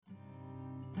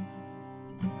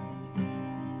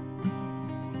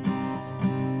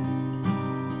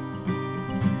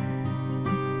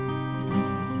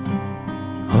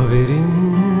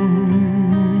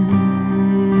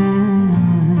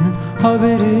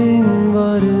Haberin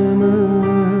var mı?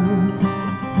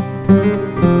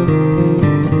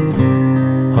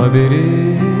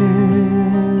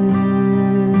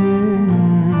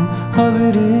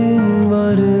 Haberin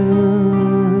var mı?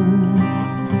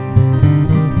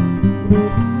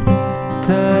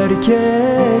 Terk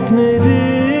etmedi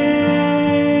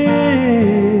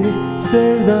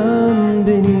sevdan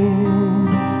beni,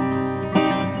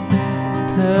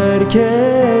 terk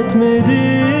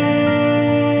etmedi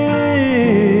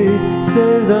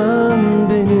sevdan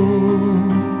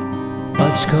benim.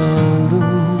 Aç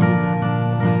kaldım,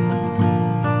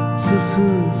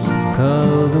 susuz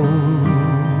kaldım,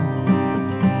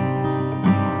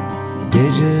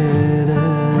 geceler,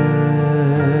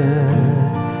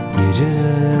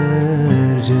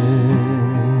 gecelerce,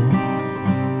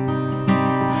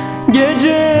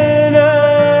 geceler,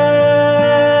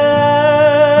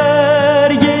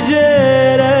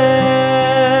 geceler,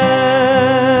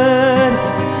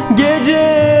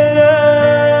 geceler,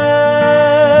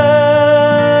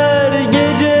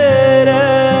 geceler.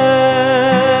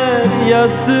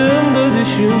 Yastığımda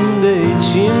düşümde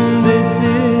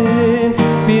içimdesin,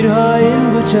 bir hain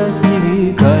bıçak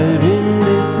gibi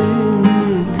kalbimdesin.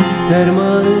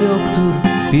 Dermanı yoktur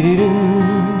bilirim.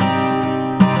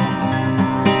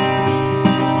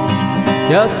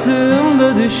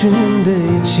 Yastığımda düşümde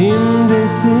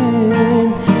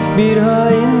içimdesin, bir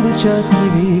hain bıçak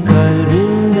gibi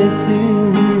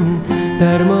kalbimdesin.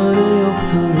 Dermanı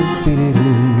yoktur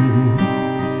bilirim.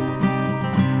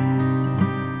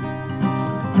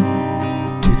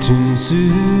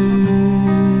 Tütünsüz,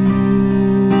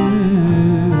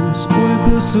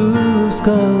 uykusuz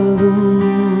kaldım.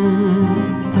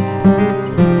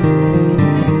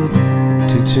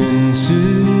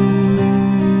 Tütünsüz,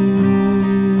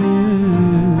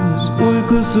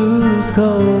 uykusuz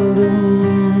kaldım.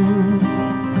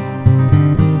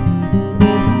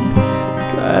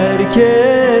 Terk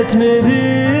etmedi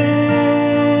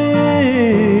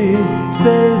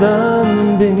sevdan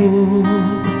benim,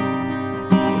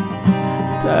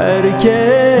 terk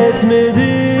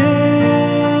etmedi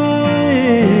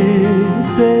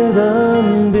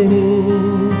sevdan beni.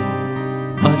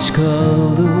 Aç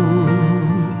kaldım,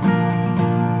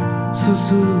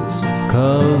 susuz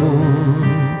kaldım,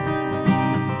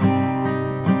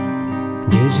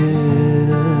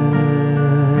 geceler,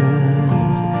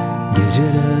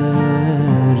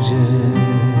 gecelerce,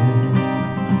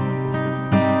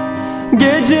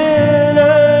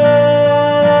 geceler,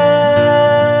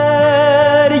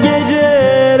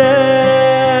 geceler,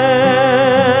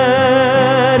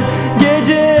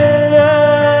 geceler,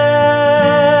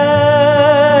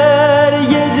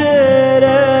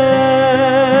 geceler.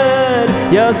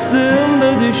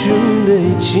 Yastığımda düşümde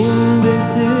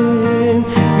içimdesin,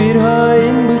 bir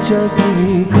hain bıçak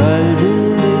gibi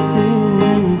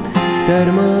kalbimdesin.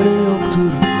 Dermanı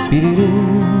yoktur bilirim.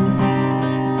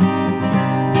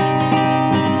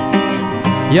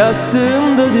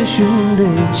 Yastığımda düşümde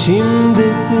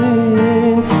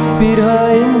içimdesin, bir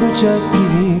hain bıçak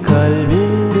gibi kalbimdesin.